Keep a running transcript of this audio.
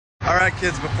All right,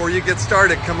 kids, before you get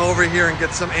started, come over here and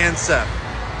get some Ansep.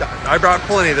 I brought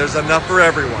plenty. There's enough for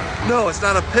everyone. No, it's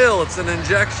not a pill. It's an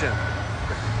injection.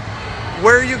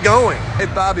 Where are you going? Hey,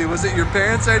 Bobby, was it your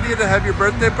parents' idea to have your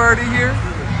birthday party here?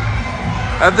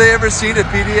 Have they ever seen a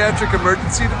pediatric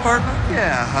emergency department?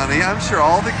 Yeah, honey, I'm sure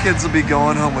all the kids will be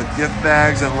going home with gift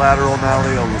bags and lateral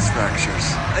malleolus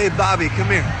fractures. Hey, Bobby, come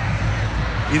here.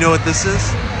 You know what this is?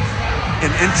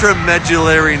 An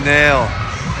intramedullary nail.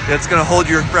 It's gonna hold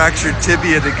your fractured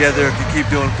tibia together if you keep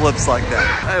doing flips like that.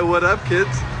 Hey, what up, kids?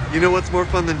 You know what's more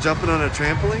fun than jumping on a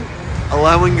trampoline?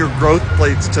 Allowing your growth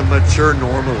plates to mature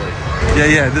normally.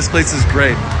 Yeah, this place is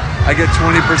great. I get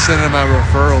 20% of my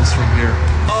referrals from here.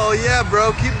 Oh yeah,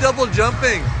 bro, keep double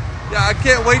jumping. Yeah, I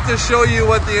can't wait to show you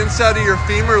what the inside of your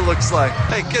femur looks like.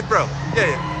 Hey, kid bro,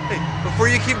 yeah. Hey, before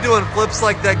you keep doing flips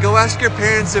like that, go ask your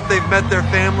parents if they've met their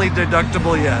family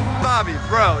deductible yet. Bobby,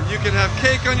 bro, you can have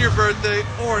cake on your birthday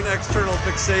or an external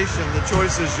fixation. The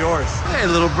choice is yours. Hey,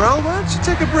 little bro, why don't you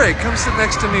take a break? Come sit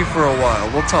next to me for a while.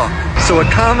 We'll talk. So a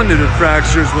comminuted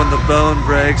fracture is when the bone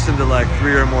breaks into like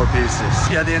 3 or more pieces.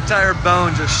 Yeah, the entire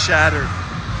bone just shattered.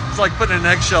 It's like putting an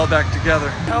eggshell back together.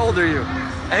 How old are you?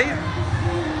 8?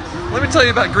 Let me tell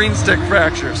you about green stick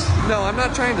fractures. No, I'm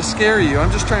not trying to scare you. I'm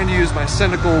just trying to use my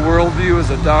cynical worldview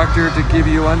as a doctor to give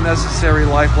you unnecessary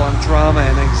lifelong trauma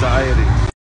and anxiety.